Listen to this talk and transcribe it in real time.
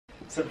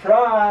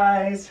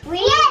Surprise! Yay!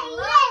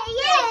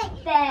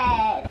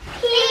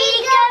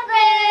 Peekaboo!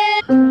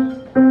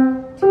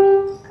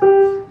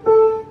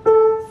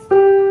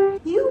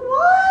 You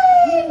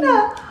won!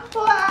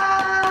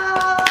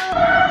 Wow!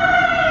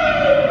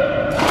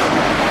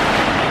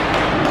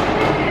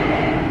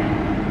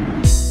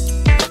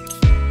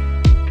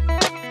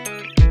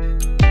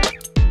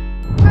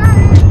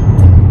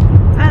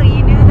 Oh,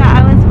 you knew that I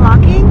was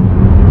vlogging?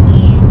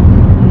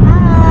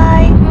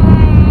 Hi!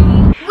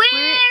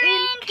 We're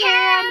in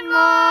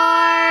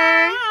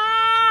Canmore!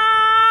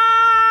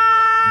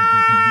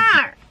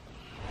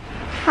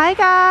 Hi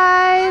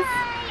guys!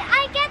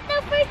 I get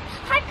the first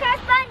hot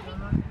cross bun!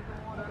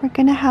 We're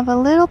gonna have a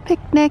little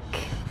picnic.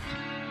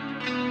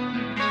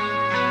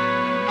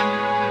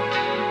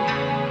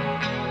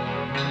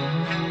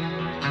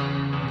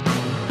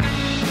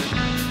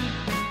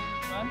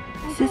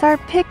 This is our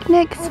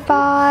picnic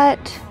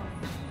spot.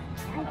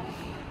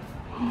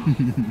 I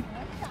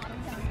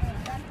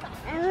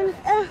want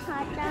a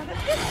hot dog.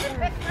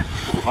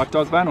 Hot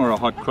dog bun or a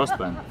hot cross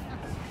bun?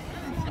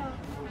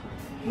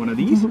 One of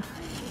these?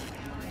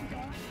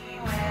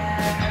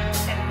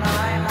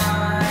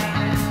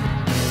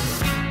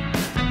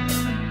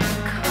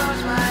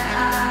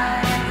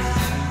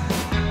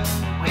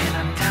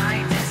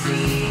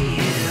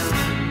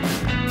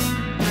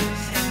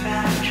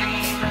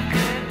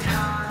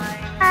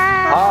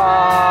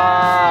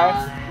 Hi!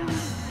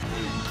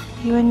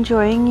 You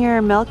enjoying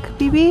your milk,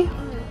 BB?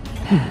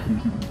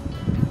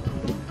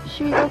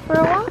 Should we go for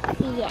a walk?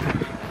 Yeah.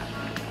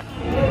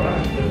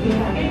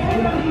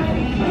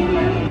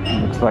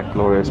 Looks like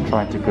Gloria's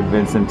trying to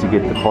convince him to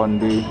get the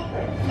fondue.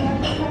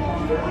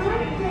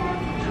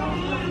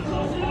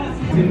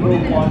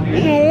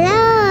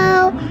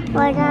 Hello!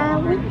 What are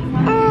we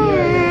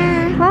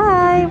at?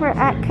 Hi, we're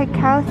at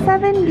Cacao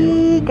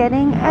 70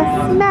 getting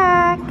a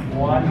snack.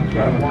 What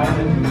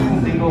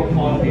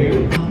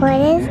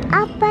is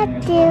Appa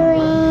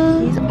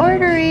doing? He's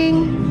ordering.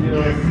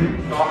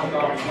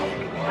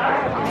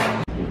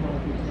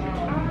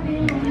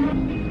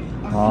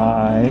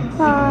 Hi.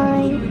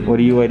 Hi. What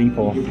are you waiting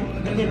for?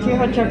 Get your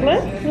hot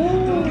chocolate.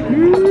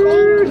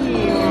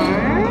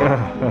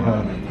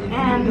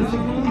 And the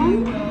second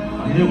one.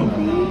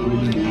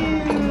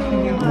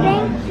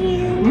 Thank you.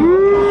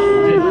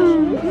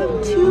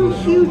 Two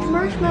huge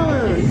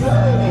marshmallows.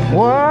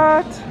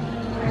 What?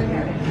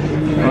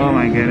 Oh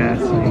my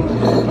goodness.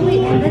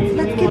 Wait,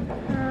 let's get.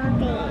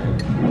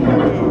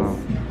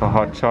 A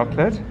hot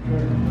chocolate?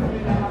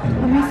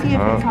 Let me see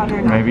if it's hot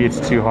or not. Maybe it's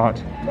too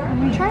hot. Let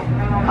me try.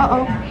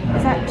 Uh-oh.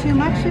 Is that too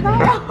much of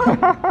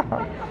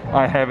that?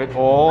 I have it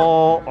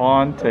all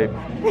on tape.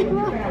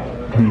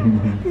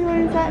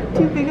 Is that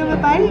too big of a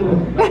bite?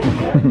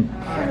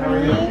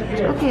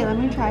 Okay, let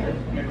me try.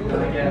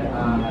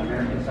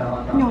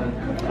 No,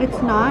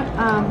 it's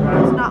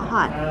not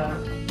hot.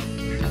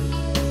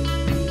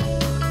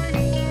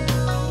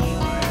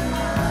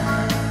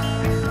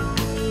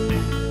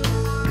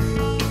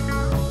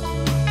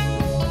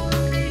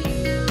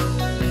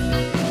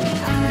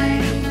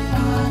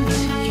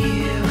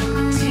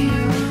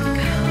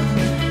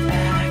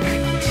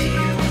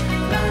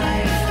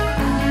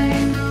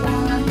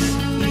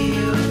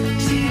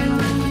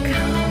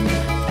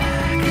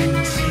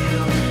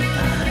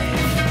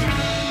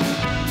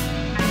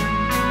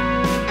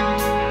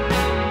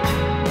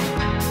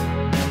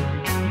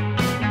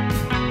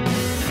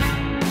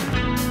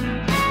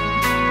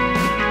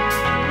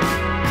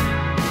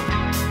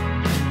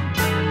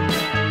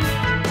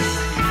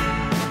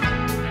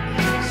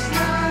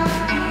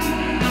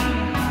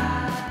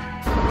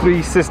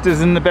 Three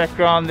sisters in the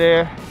background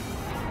there.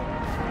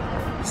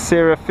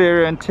 Sarah,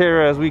 Farah and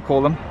Tara as we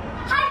call them.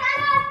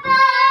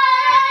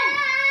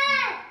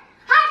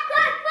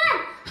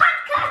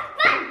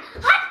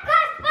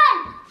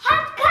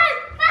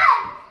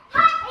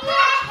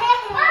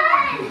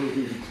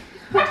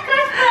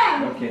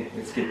 Okay,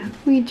 let's get them.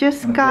 We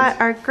just got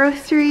our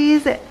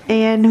groceries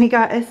and we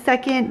got a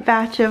second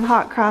batch of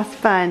hot cross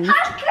buns.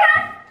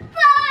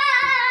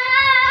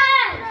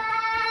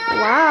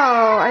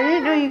 Wow, I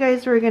didn't know you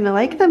guys were gonna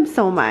like them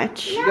so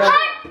much.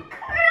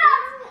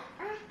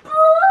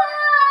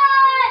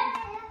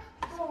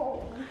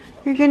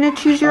 You're gonna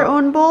choose your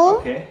own bowl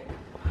Okay,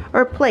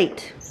 or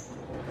plate?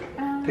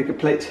 pick a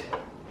plate.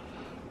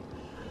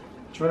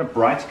 Do you want a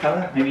bright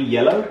color? Maybe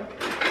yellow?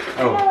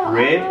 Oh,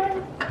 red?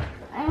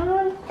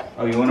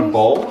 Oh, you want a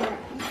bowl?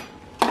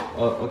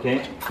 Oh,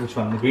 okay. Which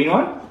one? The green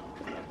one?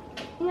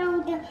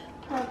 No, the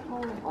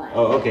purple one.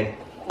 Oh, okay.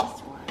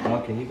 This one.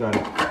 Okay, you got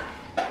it.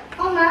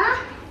 Mama,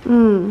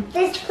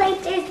 this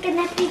plate is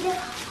gonna be the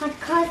hot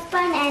cross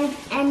bun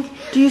and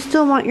Do you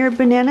still want your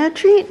banana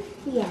treat?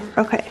 yeah.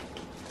 Okay.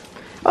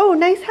 Oh,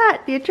 nice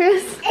hat,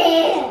 Beatrice.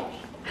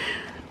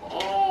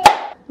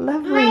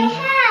 Lovely. My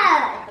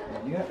hat.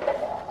 Yeah.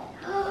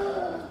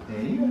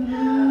 There you go.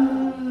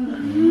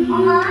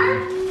 Mama.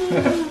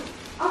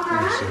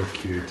 So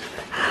cute.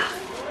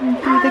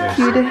 You're the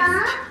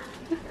cutest.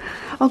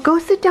 Oh, go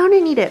sit down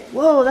and eat it.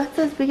 Whoa, that's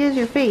as big as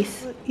your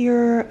face.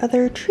 Your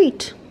other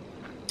treat.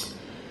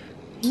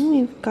 And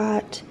we've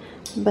got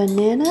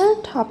banana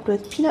topped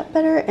with peanut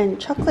butter and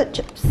chocolate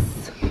chips. So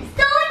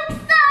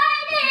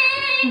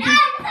excited!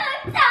 I'm so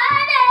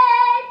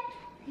excited!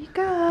 Here you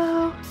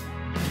go.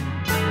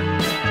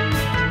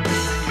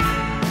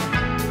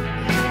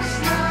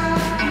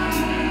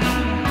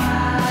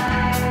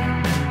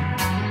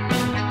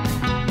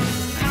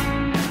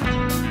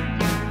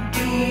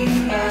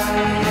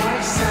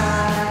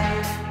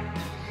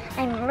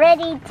 I'm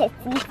ready to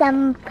see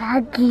some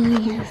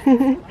puppies.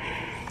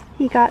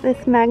 You got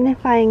this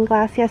magnifying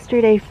glass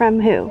yesterday from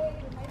who?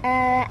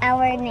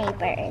 Our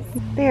neighbors.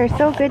 They are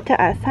so good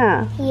to us,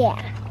 huh? Yeah.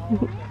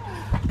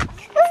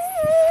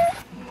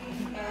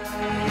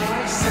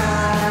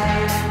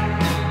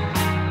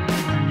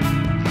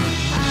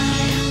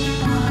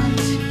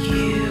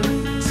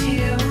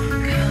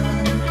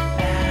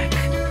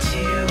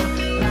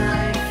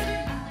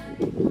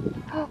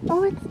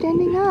 Oh, it's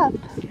standing up.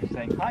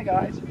 Saying hi,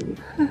 guys.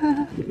 Not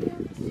doing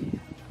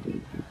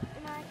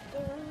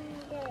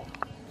this.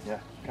 Yeah,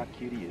 look how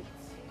cute he is.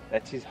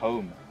 That's his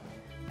home.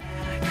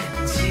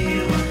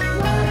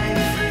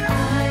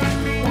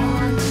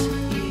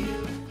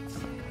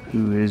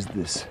 Who is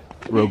this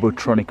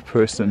robotronic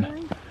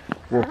person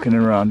walking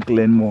around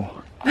Glenmore?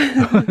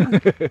 Yeah.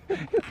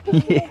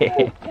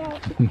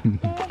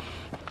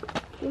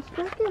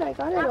 Distracted, I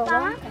got it a long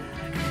time.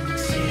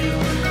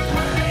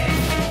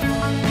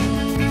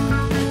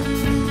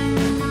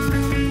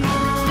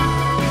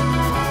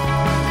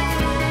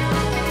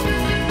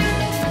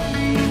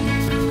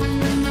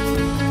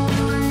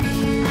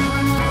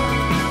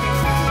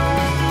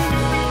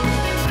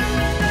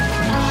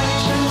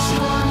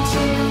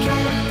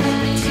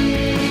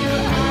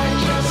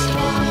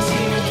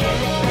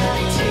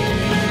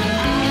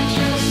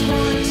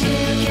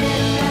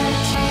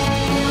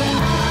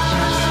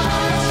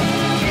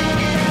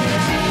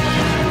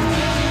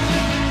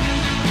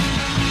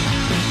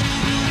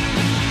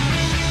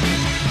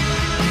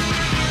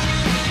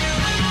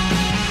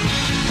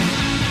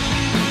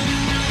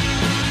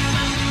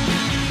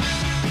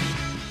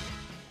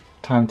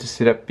 Time to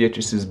set up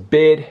Beatrice's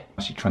bed.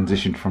 She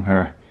transitioned from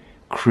her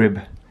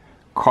crib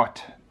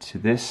cot to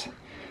this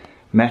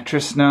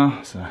mattress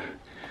now, so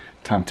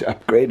time to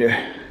upgrade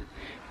her.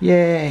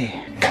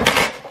 Yay!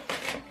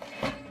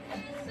 There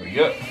we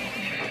go.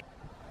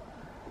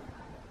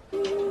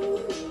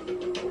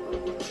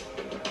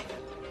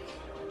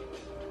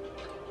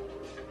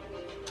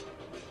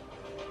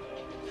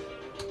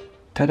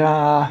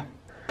 Ta-da!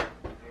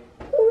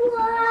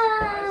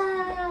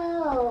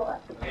 Wow!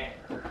 Okay,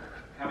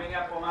 coming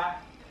up, Oma.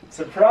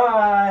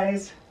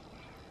 Surprise!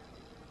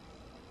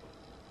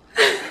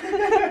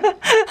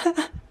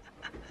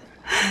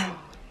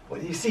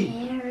 What do you see?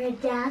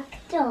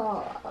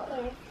 Pterodactyl.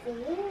 Your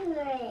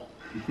favorite.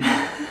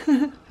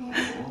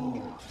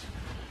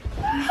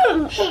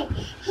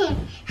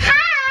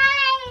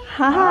 Hi!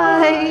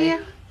 Hi!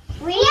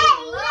 Yay!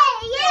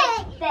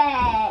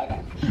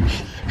 Bed.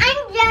 I'm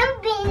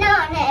jumping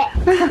on it.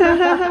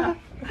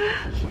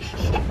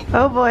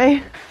 Oh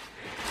boy.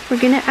 We're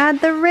gonna add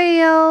the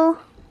rail.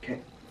 Okay.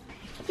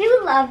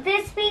 You love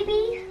this,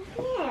 baby?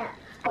 Yeah.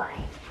 Why?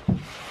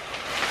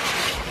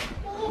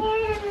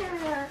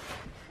 Yeah.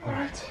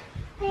 Alright.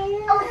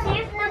 Oh,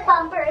 here's the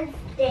bumper and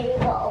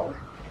stable.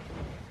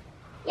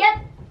 Yep.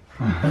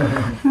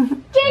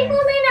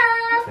 Stable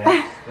enough.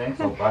 Thanks,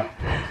 Opa.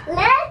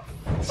 Let's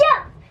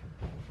jump.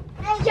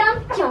 Jump,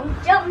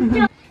 jump, jump,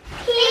 jump.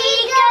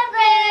 Peekaboo.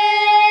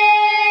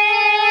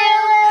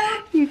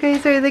 You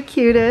guys are the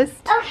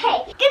cutest.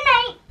 Okay, good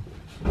night.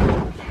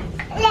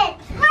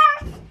 Let's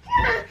first.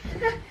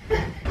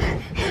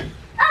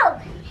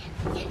 Oh,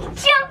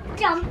 jump,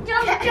 jump,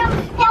 jump,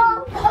 jump,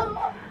 jump.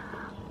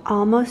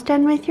 Almost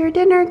done with your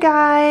dinner,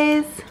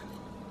 guys.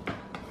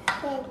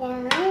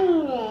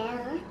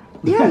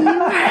 Yeah, you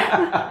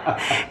are.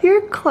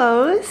 You're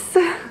close.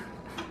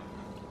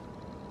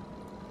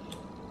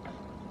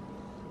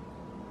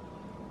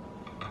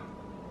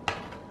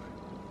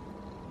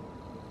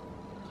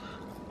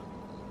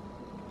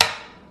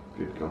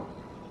 Good girl.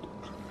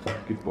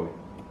 Good boy.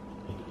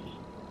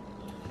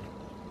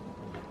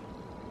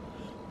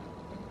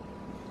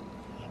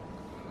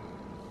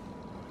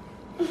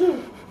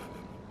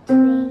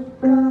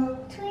 Twinkle,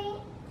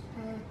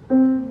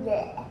 twinkle,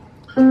 yeah.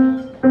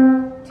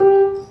 Twinkle,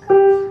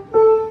 twinkle,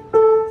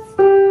 little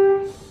star,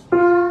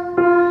 how I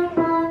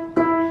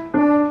wonder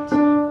what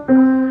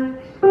you are.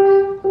 Up above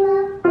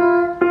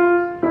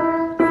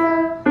the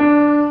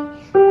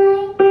world so high,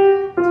 like a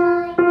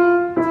diamond in the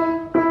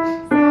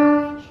sky.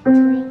 Twinkle,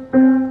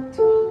 twinkle,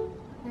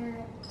 twinkle,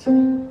 little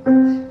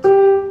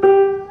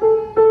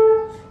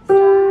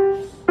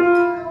star, how I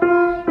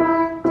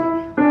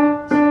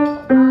wonder what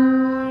you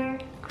are.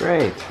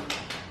 Great.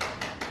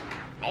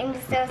 I'm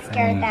so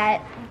scared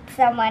that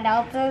someone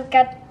else is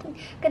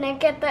gonna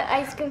get the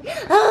ice cream.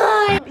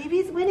 Oh,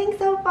 Baby's winning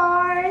so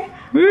far. I'm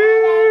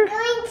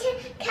going to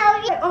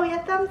Calgary. Oh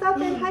yeah, thumbs up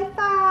and high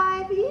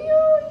five.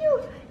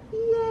 You.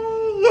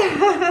 Yay.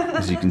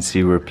 As you can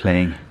see, we're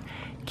playing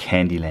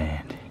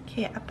Candyland.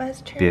 Okay,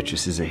 Appa's turn.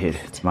 Beatrice is ahead.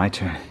 It's my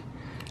turn.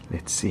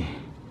 Let's see.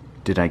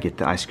 Did I get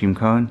the ice cream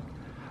cone?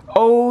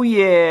 Oh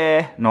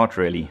yeah! Not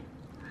really.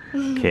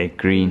 Okay,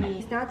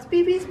 green. Now it's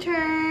BB's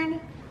turn.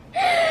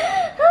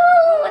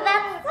 Oh,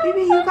 that's so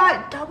BB, you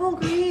got double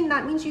green.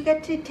 That means you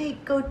get to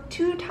go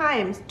 2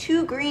 times,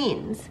 2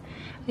 greens.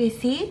 Okay,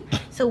 see?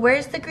 So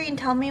where's the green?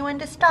 Tell me when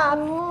to stop.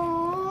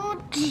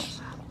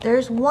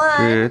 There's 1.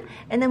 Good.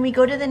 And then we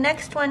go to the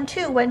next one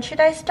too. When should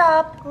I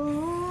stop?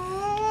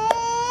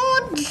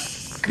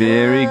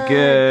 Very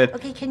good.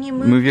 Okay, can you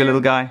move your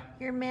little guy?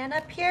 Your man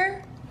up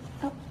here?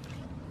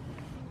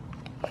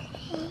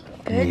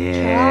 Good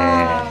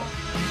Yeah. job.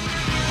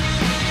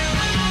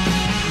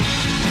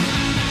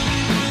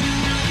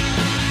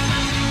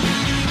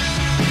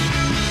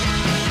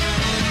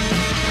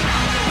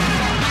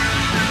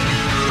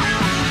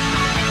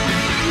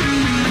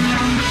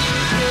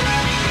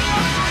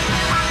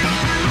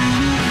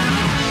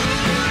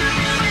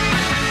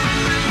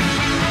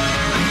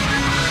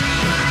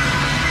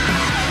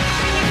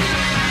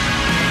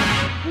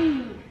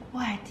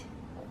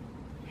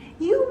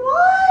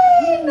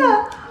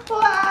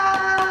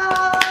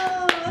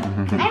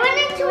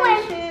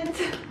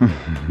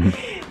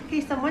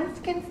 Okay, someone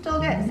can still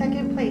get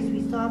second place.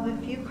 We still have a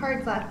few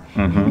cards left.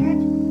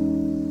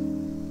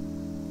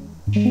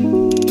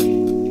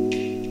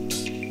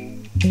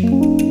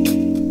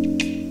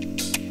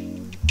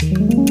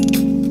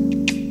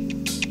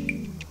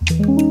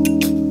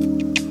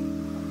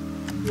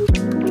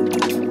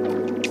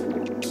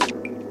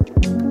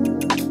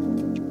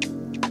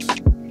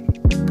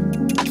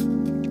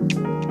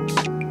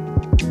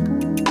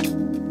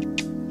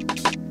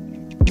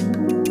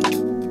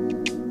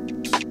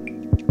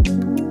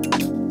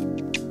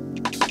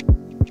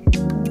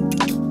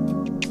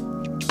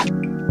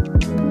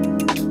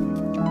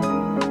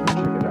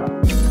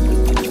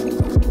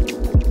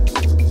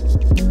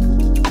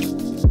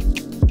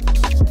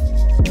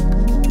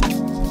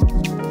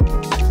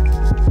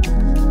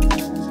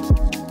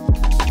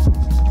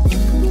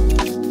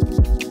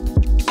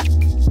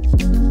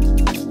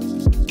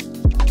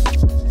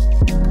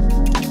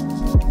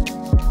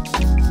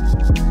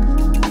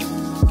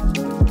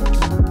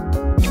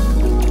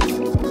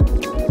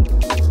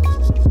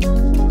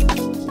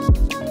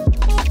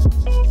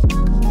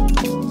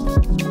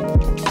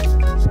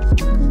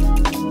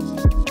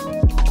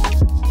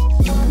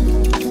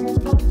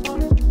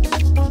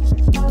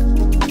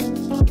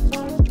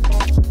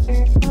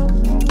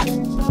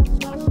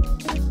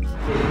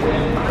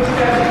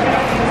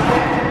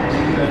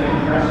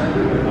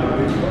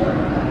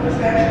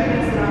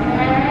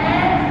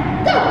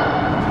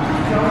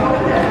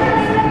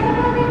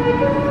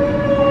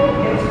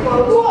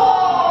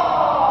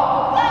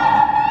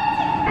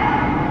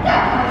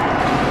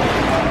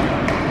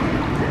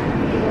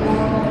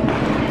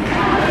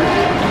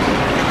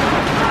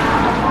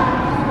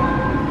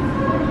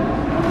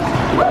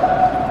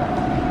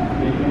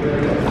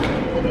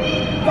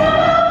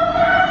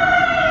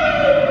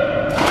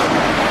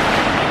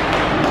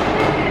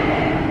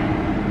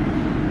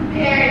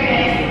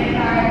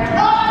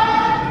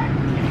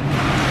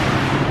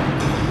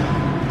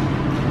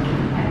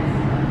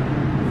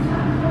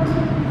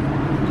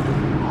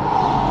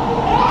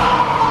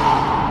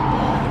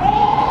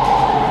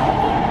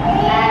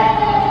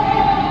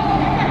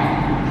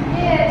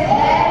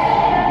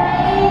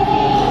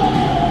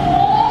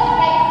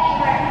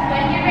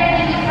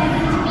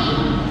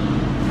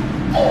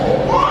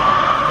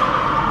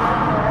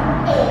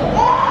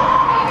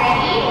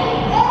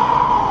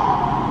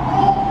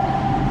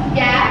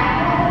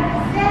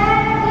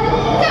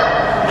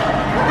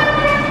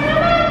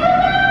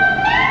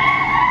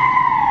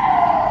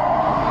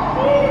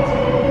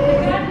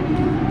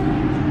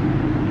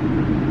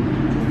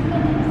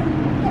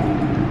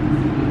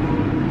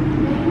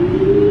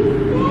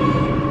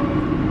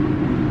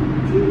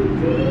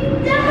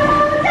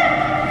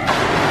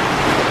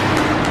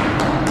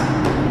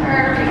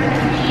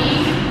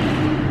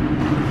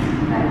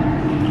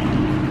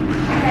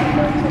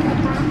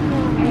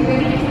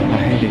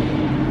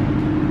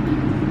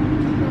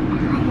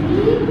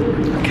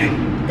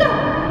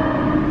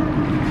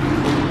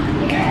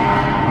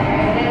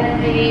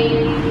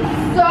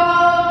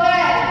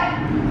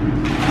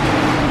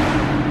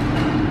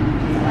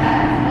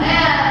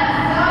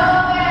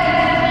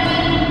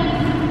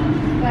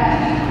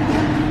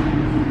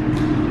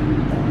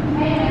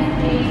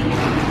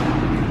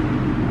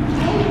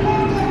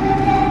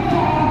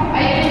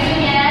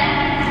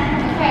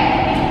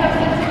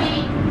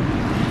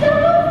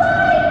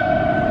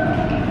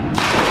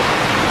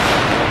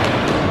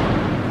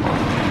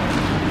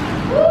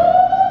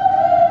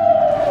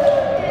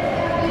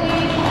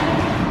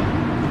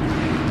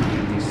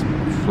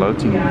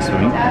 Floating in the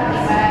swimming.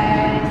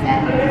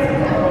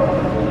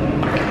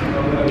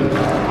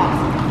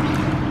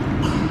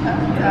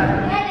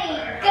 Ready,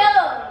 go!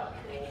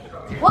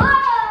 Whoa!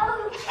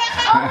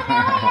 Oh,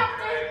 now I have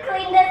to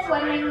clean the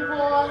swimming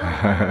pool.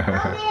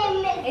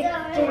 It's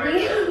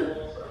dirty.